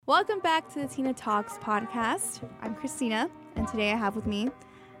Welcome back to the Tina Talks podcast. I'm Christina, and today I have with me,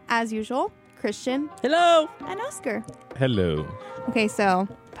 as usual, Christian. Hello. And Oscar. Hello. Okay, so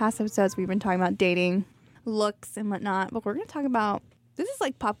past episodes we've been talking about dating, looks, and whatnot, but we're going to talk about, this is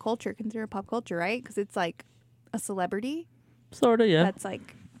like pop culture, considered pop culture, right? Because it's like a celebrity. Sort of, yeah. That's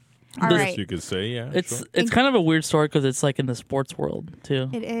like, all This- right. You could say, yeah. It's sure. it's kind of a weird story because it's like in the sports world too.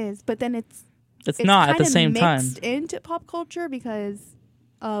 It is, but then it's Not at the kinda same time. mixed into pop culture because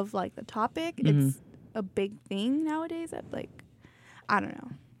of like the topic. Mhm. It's a big thing nowadays. Like, I don't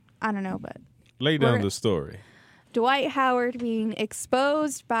know, but Lay down we're- the story. Dwight Howard being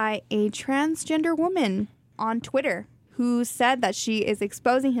exposed by a transgender woman on Twitter who said that she is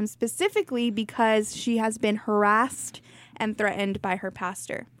exposing him specifically because she has been harassed and threatened by her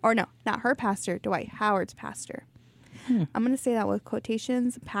pastor. Or no, not her pastor, Dwight Howard's pastor. I'm going to say that with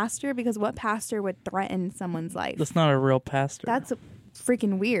quotations, pastor, because what pastor would threaten someone's life? That's not a real pastor. That's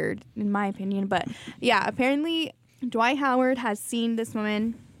freaking weird, in my opinion. But yeah, apparently Dwight Howard has seen this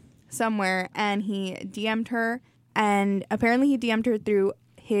woman somewhere and he DM'd her. And apparently he DM'd her through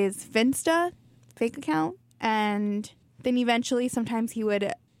his Finsta fake account. And then eventually sometimes he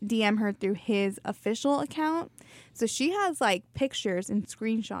would DM her through his official account. So she has like pictures and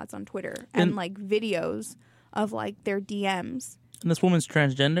screenshots on Twitter and like videos of like their DMs. And this woman's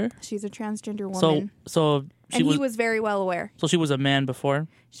transgender. She's a transgender woman. So and he was very well aware. So she was a man before.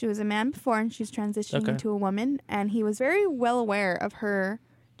 She was a man before, and she's transitioning Okay. into a woman, and he was very well aware of her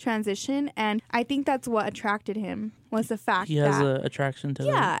transition, and I think that's what attracted him, was the fact He has that... an attraction to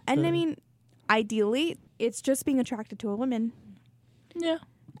yeah, the, and I mean, ideally, it's just being attracted to a woman. Yeah.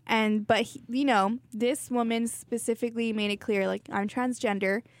 But you know, this woman specifically made it clear, like, I'm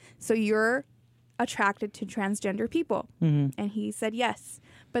transgender, so you're attracted to transgender people. Mm-hmm. And he said yes.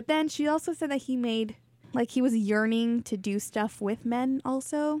 But then she also said that he was yearning to do stuff with men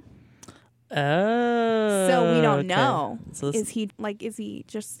also. Oh. So we don't okay. know. So Is he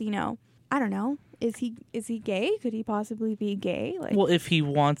just, I don't know. Is he gay? Could he possibly be gay? Like, well, if he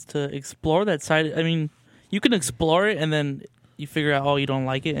wants to explore that side, I mean, you can explore it and then you figure out, oh, you don't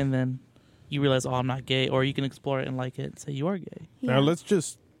like it, and then you realize, oh, I'm not gay, or you can explore it and like it and say you are gay. yeah. Now, let's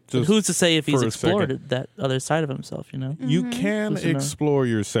just But who's to say if he's for a explored second. that other side of himself, you know? You can Who's to know? explore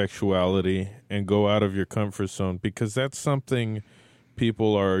your sexuality and go out of your comfort zone, because that's something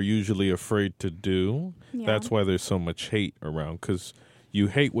people are usually afraid to do. Yeah. That's why there's so much hate around, because you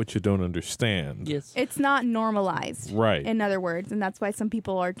hate what you don't understand. Yes. It's not normalized, Right. in other words, and that's why some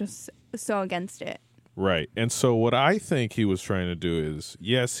people are just so against it. Right. And so what I think he was trying to do is,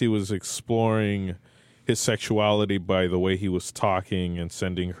 yes, he was exploring his sexuality by the way he was talking and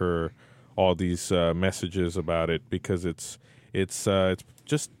sending her all these messages about it, because it's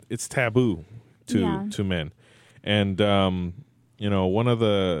taboo to men. And one of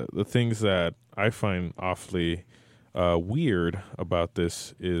the things that I find awfully weird about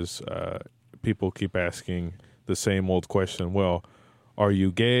this is people keep asking the same old question. Well, are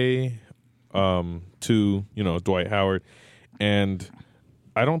you gay? To Dwight Howard, and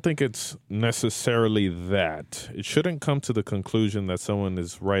I don't think it's necessarily that. It shouldn't come to the conclusion that someone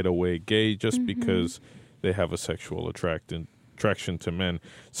is right away gay just because they have a sexual attraction to men.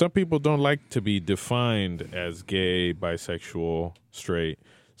 Some people don't like to be defined as gay, bisexual, straight.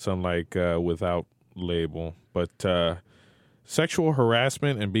 Some like without label. But sexual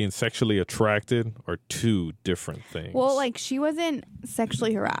harassment and being sexually attracted are two different things. Well, like, she wasn't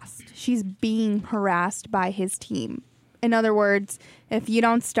sexually harassed. She's being harassed by his team. In other words, if you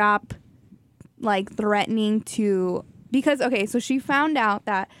don't stop, like, threatening to... Because, okay, so she found out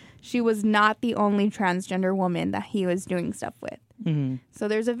that she was not the only transgender woman that he was doing stuff with. Mm-hmm. So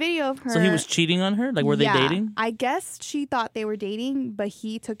there's a video of her... So he was cheating on her? Like, were they dating? I guess she thought they were dating, but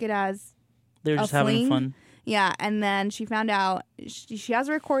he took it as They were a just having fling. fun. Yeah, and then she found out, she has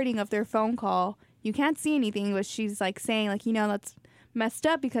a recording of their phone call. You can't see anything, but she's like saying, like, that's messed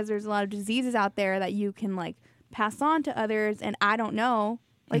up because there's a lot of diseases out there that you can, like, pass on to others, and I don't know.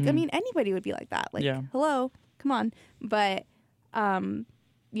 Like, I mean, anybody would be like that. Like, hello, come on. But,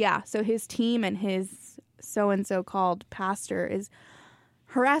 yeah, so his team and his so-and-so called pastor is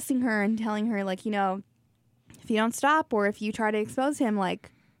harassing her and telling her, like, if you don't stop or if you try to expose him,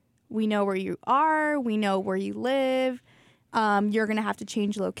 like, we know where you are. We know where you live. You're going to have to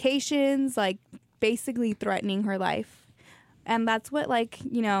change locations, like basically threatening her life. And that's what, like,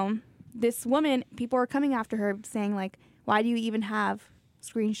 this woman, people are coming after her saying, like, why do you even have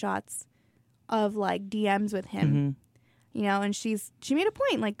screenshots of, like, DMs with him? And she made a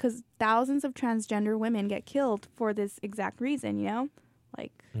point, like, because thousands of transgender women get killed for this exact reason,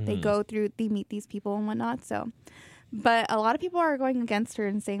 Like, they go through, they meet these people and whatnot. So But a lot of people are going against her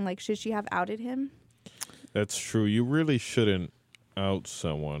and saying, like, should she have outed him? That's true. You really shouldn't out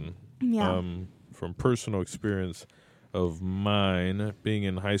someone. Yeah. From personal experience of mine, being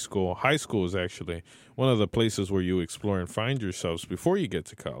in high school is actually one of the places where you explore and find yourselves before you get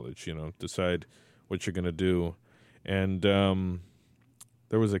to college, decide what you're going to do. And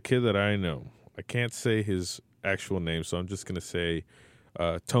there was a kid that I know. I can't say his actual name, so I'm just going to say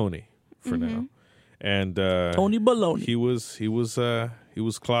Tony for now. And Tony Baloney. He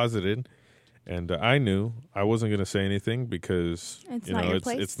was closeted. And I knew I wasn't going to say anything because it's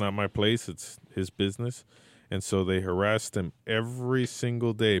not my place. It's his business. And so they harassed him every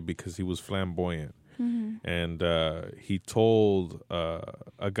single day because he was flamboyant. And he told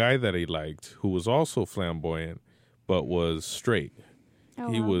a guy that he liked who was also flamboyant but was straight.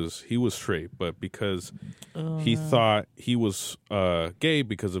 He was straight, but because he thought he was gay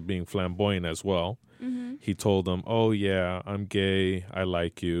because of being flamboyant as well. He told them, "Oh yeah, I'm gay. I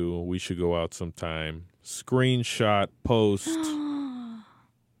like you. We should go out sometime." Screenshot post.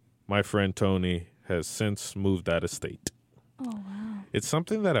 My friend Tony has since moved out of state. Oh wow! It's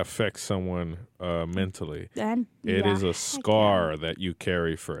something that affects someone mentally. And it is a scar that you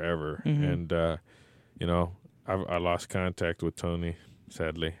carry forever. And I lost contact with Tony,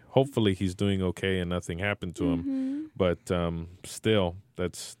 sadly. Hopefully he's doing okay and nothing happened to him. But still,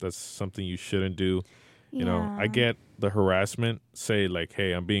 that's something you shouldn't do. You know, I get the harassment. Say like,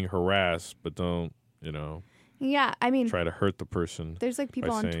 "Hey, I'm being harassed," but don't, Yeah, I mean, try to hurt the person. There's like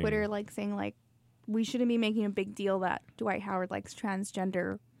people on Twitter like saying like, we shouldn't be making a big deal that Dwight Howard likes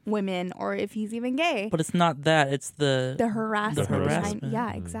transgender women or if he's even gay. But it's not that. It's the harassment. The harassment.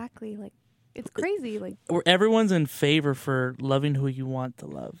 Yeah, exactly. Like, it's crazy. Like, everyone's in favor for loving who you want to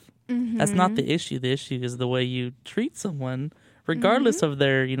love. That's not the issue. The issue is the way you treat someone, regardless of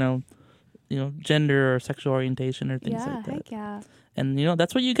their, gender or sexual orientation or things like that. Heck yeah. And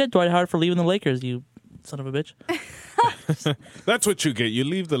that's what you get, Dwight Howard, for leaving the Lakers. You son of a bitch. That's what you get. You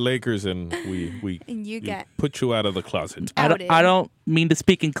leave the Lakers and we and you get put you out of the closet. I don't mean to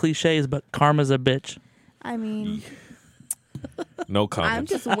speak in cliches, but karma's a bitch. I mean, no comment. I'm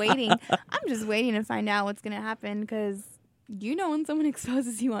just waiting to find out what's gonna happen because when someone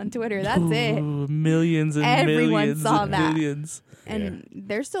exposes you on Twitter, that's it. Millions and everyone millions saw and that. Millions. And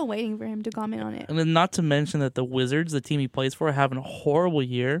they're still waiting for him to comment on it. And then not to mention that the Wizards, the team he plays for, are having a horrible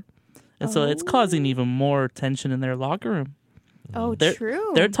year. And so it's causing even more tension in their locker room. Oh,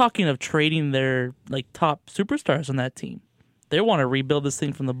 true. They're talking of trading their top superstars on that team. They want to rebuild this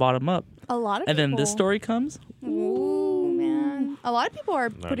thing from the bottom up. A lot of and people. Then this story comes. Ooh, man. A lot of people are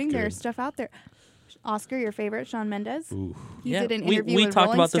putting their good. stuff out there. Oscar, your favorite, Shawn Mendes. Ooh. He did an interview we with talked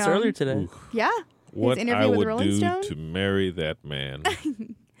Rolling about Stone. this earlier today. Ooh. Yeah. What His interview I with would Rolling do Stone. to marry that man.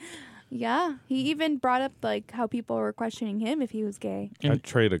 Yeah. He even brought up how people were questioning him if he was gay. I'd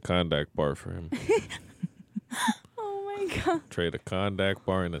trade a Kondak bar for him. Oh my God. Trade a Kondak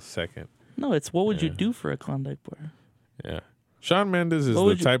bar in a second. No, it's what would you do for a Klondike bar? Yeah. Shawn Mendes is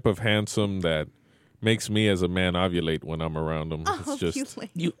the type of handsome that makes me as a man ovulate when I'm around him. It's just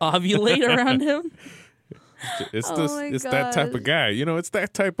you ovulate around him? It's that type of guy. It's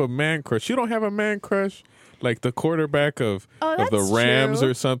that type of man crush. You don't have a man crush? Like the quarterback of the Rams true.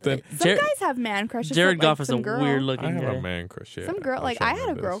 or something. Some guys have man crushes. Jared Goff is a girl. weird looking I guy. have a man crush, yeah. Some girl, on I Shawn had a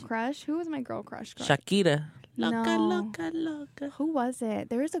Mendes. girl crush. Who was my girl crush? Shakira. Loca, No. loca, loca. Who was it?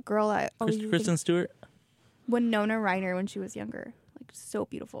 There was a girl that Kristen Stewart. Winona Ryder when she was younger. Like, so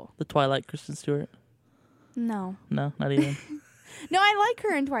beautiful. The Twilight Kristen Stewart. No. No, not even. No, I like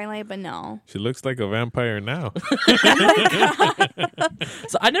her in Twilight, but no. She looks like a vampire now.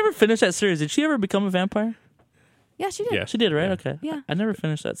 So I never finished that series. Did she ever become a vampire? Yeah, she did. Yeah. She did, right? Yeah. Okay. Yeah. I never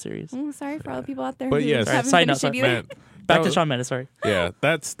finished that series. Oh, sorry for all the people out there But who yes. haven't Side note, finished it either. Man, Back to Shawn Mendes, sorry. yeah,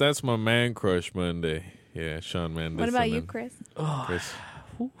 that's my man crush Monday. Yeah, Shawn Mendes. What about and you, then Chris? Chris,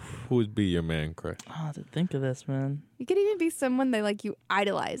 who would be your man crush? Oh, to think of this, man. You could even be someone that you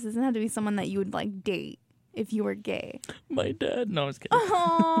idolize. It doesn't have to be someone that you would date if you were gay. My dad. No, I was kidding.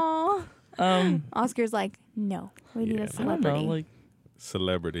 Aww. Oscar's like, no, we need a I don't celebrity. know,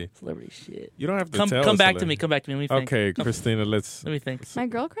 Celebrity. celebrity shit. You don't have to Come tell. back to me. Come back to me. Let me think. Okay, Christina, let's. Let me think. My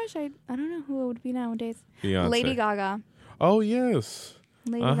girl crush, I don't know who it would be nowadays. Beyonce. Lady Gaga. Oh yes.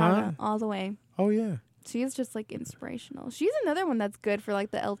 Lady Gaga, all the way. Oh yeah. She is just inspirational. She's another one that's good for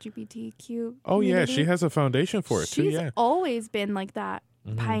the LGBTQ. Oh yeah, community. she has a foundation for it too. She's Yeah. always been that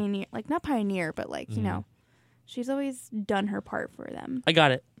Mhm. pioneer, not pioneer, but she's always done her part for them. I got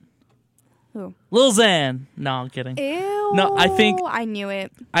it. Who? Lil Xan. No, I'm kidding. Ew. No, I think I knew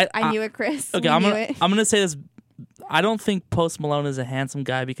it. I I knew it, Chris. Okay, We I'm knew gonna it. I'm gonna say this. I don't think Post Malone is a handsome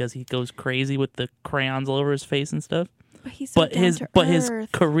guy because he goes crazy with the crayons all over his face and stuff. But he's so his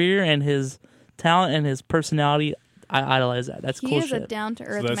career and his talent and his personality, I idolize that. That's cool shit. He is a down to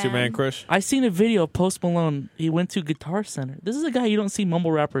earth So that's your man crush? I seen a video of Post Malone. He went to Guitar Center. This is a guy you don't see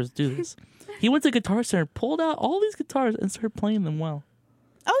mumble rappers do this. He went to Guitar Center, pulled out all these guitars, and started playing them well.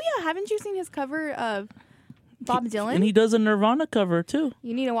 Oh yeah, haven't you seen his cover of Bob Dylan? And he does a Nirvana cover too.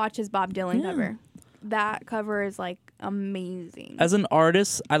 You need to watch his Bob Dylan cover. That cover is like amazing. As an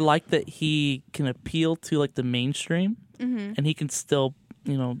artist, I like that he can appeal to like the mainstream, and he can still,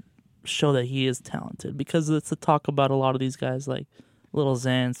 show that he is talented. Because it's the talk about a lot of these guys like Lil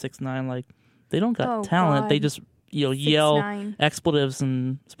Xan, 6ix9ine, like they don't got talent. God. They just yell expletives.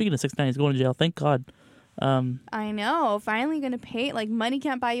 And speaking of 6ix9ine, he's going to jail. Thank God. I know. Finally gonna pay. Like money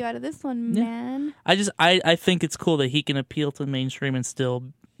can't buy you out of this one, man. I think it's cool that he can appeal to the mainstream and still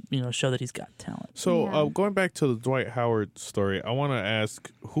show that he's got talent. So going back to the Dwight Howard story, I want to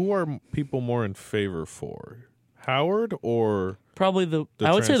ask, who are people more in favor for? Howard or probably the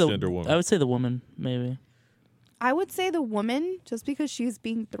transgender woman? I would say the woman, maybe. I would say the woman just because she's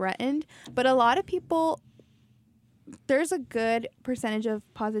being threatened. But a lot of people, there's a good percentage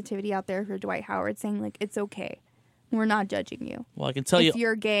of positivity out there for Dwight Howard saying, like, it's okay. We're not judging you. Well, I can tell you. If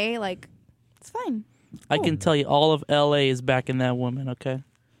you're gay, like, it's fine. I can tell you all of L.A. is backing that woman, okay?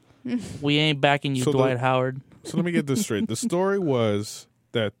 We ain't backing you, Dwight Howard. So let me get this straight. The story was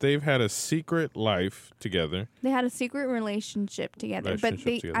that they've had a secret life together. They had a secret relationship together.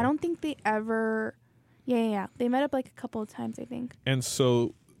 I don't think they ever... Yeah. They met up like a couple of times, I think. And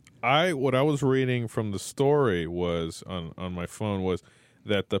so what I was reading from the story was on my phone was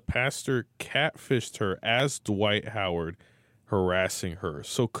that the pastor catfished her as Dwight Howard harassing her.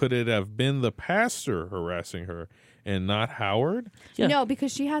 So could it have been the pastor harassing her and not Howard? Yeah. No,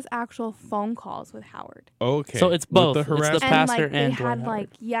 because she has actual phone calls with Howard. Okay. So it's both. With the it's the pastor and they had Dwight like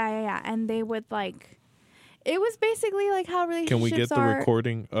Howard. yeah. And they would like it was basically like how relationships are. Can we get the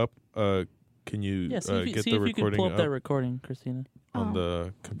recording up? Can you get the recording if you can pull up that recording, Christina, on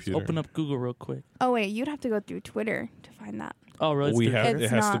the computer? Open up Google real quick. Oh wait, you'd have to go through Twitter to find that. Oh really?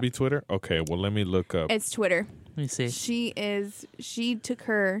 It has to be Twitter? Okay, well let me look up. It's Twitter. Let me see. She took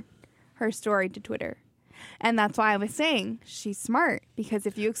her story to Twitter. And that's why I was saying she's smart, because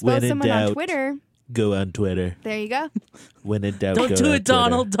if you expose someone on Twitter, go on Twitter. There you go. When in doubt, don't do it,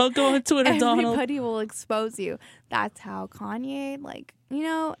 Donald. Don't go on Twitter, Donald. Everybody will expose you. That's how Kanye,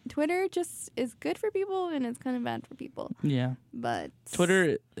 Twitter just is good for people and it's kind of bad for people. Yeah. But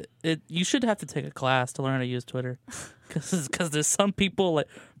Twitter, you should have to take a class to learn how to use Twitter. Because there's some people,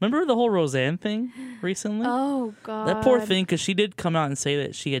 remember the whole Roseanne thing recently? Oh, God. That poor thing, because she did come out and say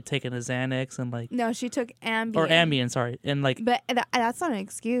that she had taken a Xanax and No, she took Ambien. Or Ambien, sorry. And But that's not an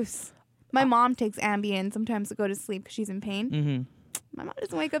excuse. My mom takes Ambien sometimes to go to sleep because she's in pain. Mm-hmm. My mom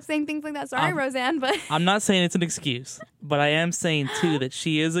doesn't wake up saying things like that. Sorry, Roseanne, but... I'm not saying it's an excuse, but I am saying, too, that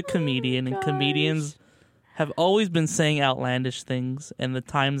she is a comedian, and comedians have always been saying outlandish things, and the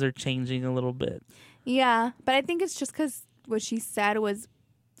times are changing a little bit. Yeah, but I think it's just because what she said was...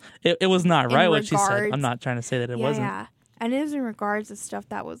 It was not right what she said. I'm not trying to say that it wasn't. Yeah, and it was in regards to stuff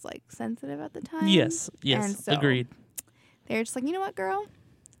that was, sensitive at the time. Yes, and so agreed. They're just like, you know what, girl?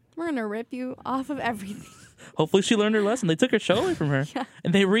 We're going to rip you off of everything. Hopefully she learned her lesson. They took her show away from her. Yeah.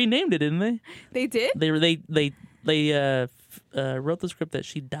 And they renamed it, didn't they? They did? They wrote the script that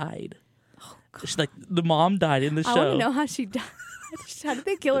she died. Oh, God. She, the mom died in the show. I want to know how she died. How did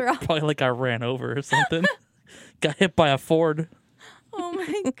they kill her off? Probably I ran over or something. Got hit by a Ford. Oh,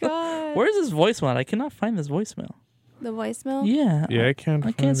 my God. Where's this voicemail? I cannot find this voicemail. The voicemail? Yeah. Yeah, I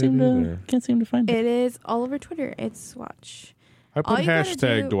can't seem to find it. It is all over Twitter. It's watch. I put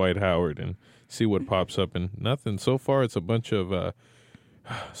hashtag Dwight Howard and see what pops up, and nothing. So far, it's a bunch of,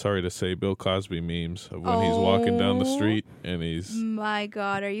 sorry to say, Bill Cosby memes of when he's walking down the street and he's... My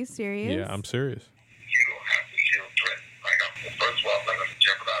God, are you serious? Yeah, I'm serious. You don't have to feel threatened. First of all, I'm not going to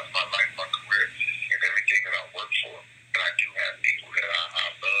jeopardize my life, my career, and everything that I work for. And I do have people that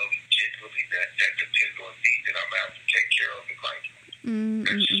I love genuinely that depend on me that I'm going to have to take care of in life.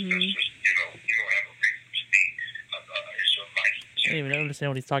 That's just, you don't have a reason to be. It's your life. I don't even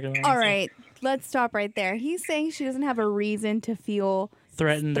understand what he's talking about. All right, let's stop right there. He's saying she doesn't have a reason to feel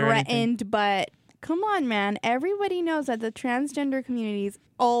threatened, but come on, man. Everybody knows that the transgender community is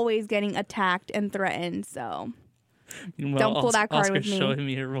always getting attacked and threatened, so don't pull that card with me. Showing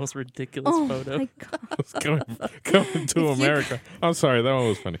me her most ridiculous photo. Oh, my God. coming to America. I'm sorry, that one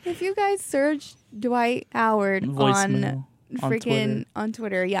was funny. If you guys search Dwight Howard on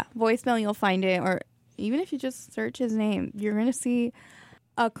Twitter, yeah, voicemail, you'll find it, or even if you just search his name, you're going to see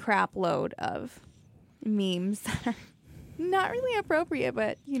a crap load of memes that are not really appropriate,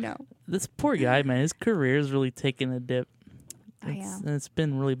 but you know. This poor guy, man, his career is really taking a dip. Yeah. And it's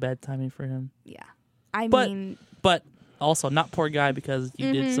been really bad timing for him. Yeah. But also not poor guy because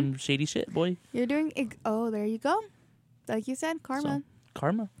you did some shady shit, boy. You're doing. Oh, there you go. Like you said, karma. So,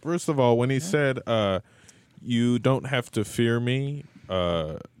 karma. First of all, when he said, "You don't have to fear me,"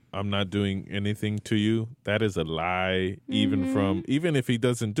 I'm not doing anything to you. That is a lie, even if he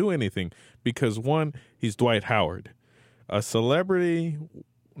doesn't do anything, because one, he's Dwight Howard, a celebrity.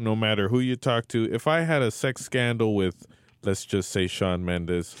 No matter who you talk to, if I had a sex scandal with, let's just say, Shawn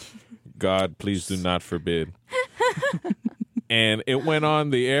Mendes, God, please do not forbid, and it went on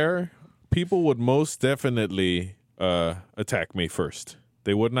the air, people would most definitely attack me first.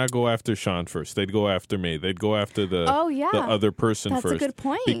 They would not go after Sean first. They'd go after me. They'd go after the other person That's first. a good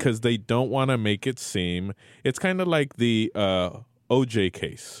point. Because they don't want to make it seem. It's kind of like the OJ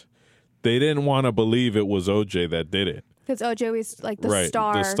case. They didn't want to believe it was OJ that did it. Because OJ was like the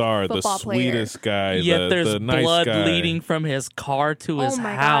the football sweetest guy, Yet there's the nice blood guy. leading from his car to his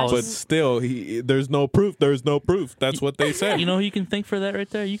my house. gosh. But still, there's no proof. There's no proof. That's what they said. You know who you can thank for that right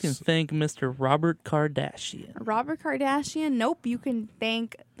there? You can thank Mr. Robert Kardashian. Robert Kardashian? Nope. You can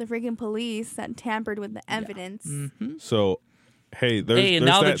thank the freaking police that tampered with the evidence. So, hey, there's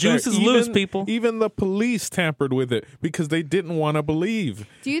now that, the juice is loose, people. Even the police tampered with it because they didn't want to believe.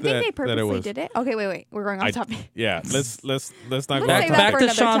 Do you think that, they purposely did it? Okay, wait. We're going off topic. Yeah, let's not Let's go save off that Back for to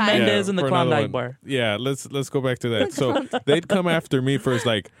another Shawn time. Mendes and the for another Klondike one. bar. Yeah, let's go back to that. So they'd come after me first,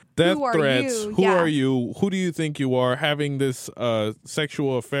 like death Who are threats. you? Who Yeah. are you? Who do you think you are? Having this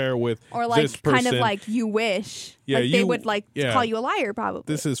sexual affair with Or like this person? kind of like you wish. Yeah, like they you- would like yeah. call you a liar probably.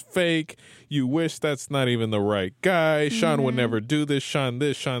 This is fake. You wish that's not even the right guy. Sean would never do this. Sean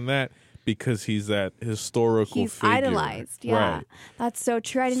this. Sean that. Because he's that historical He's figure. idolized. Yeah. Right. That's so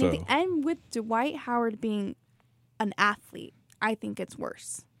true. I didn't So- even think. And with Dwight Howard being an athlete, I think it's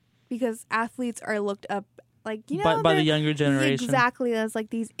worse. Because athletes are looked up like, you know, By the they're- younger generation. Exactly. As like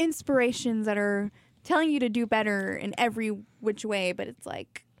these inspirations that are telling you to do better in every which way, but it's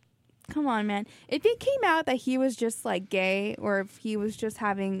like, come on, man. If it came out that he was just like gay or if he was just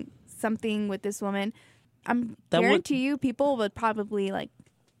having something with this woman, guarantee you people would probably like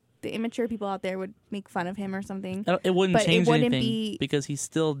the immature people out there would make fun of him or something. It wouldn't But it change wouldn't anything be- because he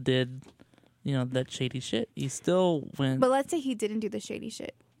still did, that shady shit. He still went. But let's say he didn't do the shady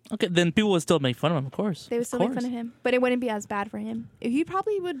shit. Okay, then people would still make fun of him, of course. They would still make fun of him. But it wouldn't be as bad for him. He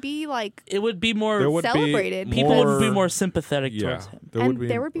probably would be like, It would be more. There would Celebrated. be people more, would be more sympathetic towards him. There and would be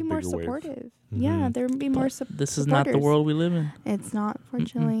there would be a more bigger wave. supportive. Yeah, there would be more supportive. This is not the world we live in. It's not,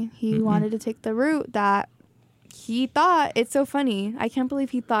 fortunately. He wanted to take the route that he thought. It's so funny. I can't believe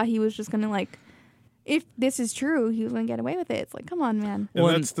he thought he was just going to like, if this is true, he was going to get away with it. It's like, come on, man. And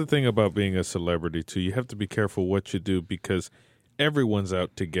Well, that's the thing about being a celebrity, too. You have to be careful what you do because everyone's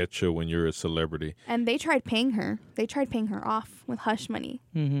out to get you when you're a celebrity. And they tried paying her. They tried paying her off with hush money.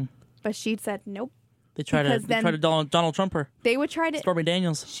 Mm-hmm. But she said nope. They try Because then- to Donald Trump her. They would try to. Stormy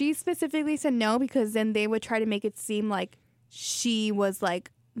Daniels. She specifically said no because then they would try to make it seem like she was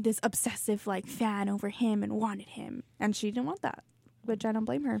like this obsessive like fan over him and wanted him. And she didn't want that, which I don't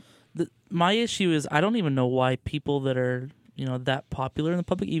blame her. My issue is I don't even know why people that are that popular in the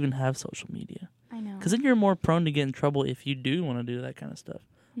public even have social media. I know. Because then you're more prone to get in trouble if you do want to do that kind of stuff.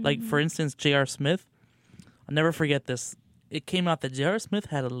 Like, for instance, J.R. Smith. I'll never forget this. It came out that J.R. Smith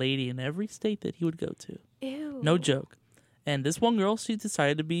had a lady in every state that he would go to. Ew. No joke. And this one girl, she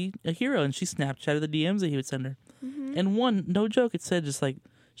decided to be a hero, and she Snapchatted the DMs that he would send her. And one, no joke, it said just like,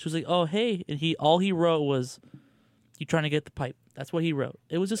 she was like, oh, hey. And all he wrote was, you trying to get the pipe. That's what he wrote.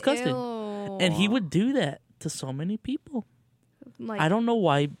 It was disgusting. Ew. And he would do that to so many people. Like, I don't know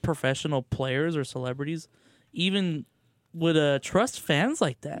why professional players or celebrities even would trust fans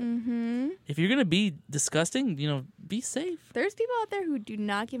like that. If you're gonna be disgusting, be safe. There's people out there who do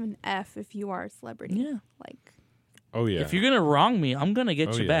not give an F if you are a celebrity. Yeah. Like, Oh, yeah. If you're gonna wrong me, I'm gonna get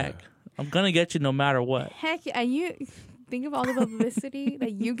Oh, you yeah. back. I'm gonna get you no matter what. heck, and you think of all the publicity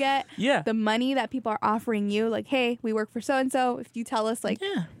that you get, Yeah. the money that people are offering you. Like, hey, we work for so and so. If you tell us, like,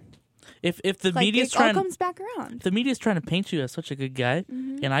 Yeah. If the like media's it all trying comes back around. if the media's trying to paint you as such a good guy,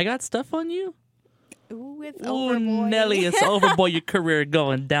 and I got stuff on you, Ooh, it's ooh, over, boy. Nelly, it's over, boy. Your career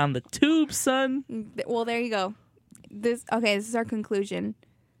going down the tube, son. Well, there you go. This is our conclusion.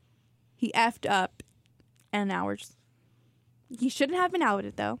 He effed up, and now he shouldn't have been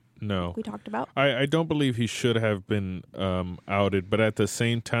outed though. No. We talked about. I don't believe he should have been outed, but at the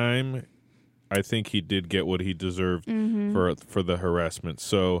same time, I think he did get what he deserved for the harassment.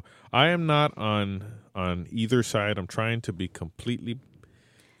 So I am not on either side. I'm trying to be completely,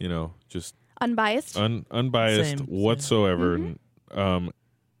 just Unbiased. Unbiased Same. whatsoever.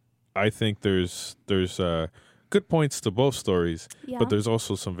 I think there's good points to both stories, Yeah. but there's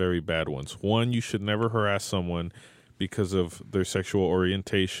also some very bad ones. One, you should never harass someone because of their sexual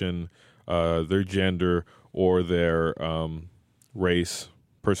orientation, their gender, or their race,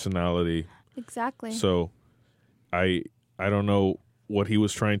 personality. Exactly. So I don't know what he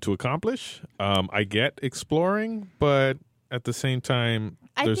was trying to accomplish. I get exploring, but at the same time,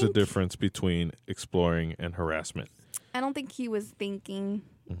 there's a difference between exploring and harassment. I don't think he was thinking.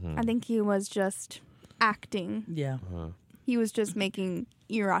 I think he was just acting. Yeah. He was just making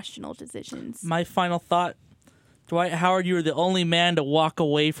irrational decisions. My final thought, Dwight Howard, you were the only man to walk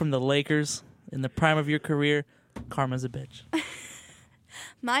away from the Lakers in the prime of your career. Karma's a bitch.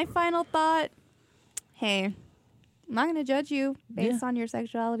 My final thought, hey, I'm not going to judge you based on your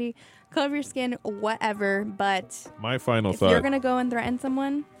sexuality, color of your skin, whatever, but My final if thought. you're going to go and threaten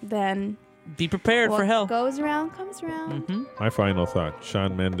someone, then Be prepared what for hell. goes around comes around. My final thought.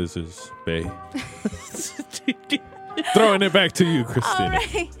 Shawn Mendes is bae. Throwing it back to you, All Christina.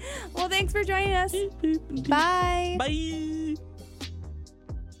 right. Well, thanks for joining us. Bye. Bye.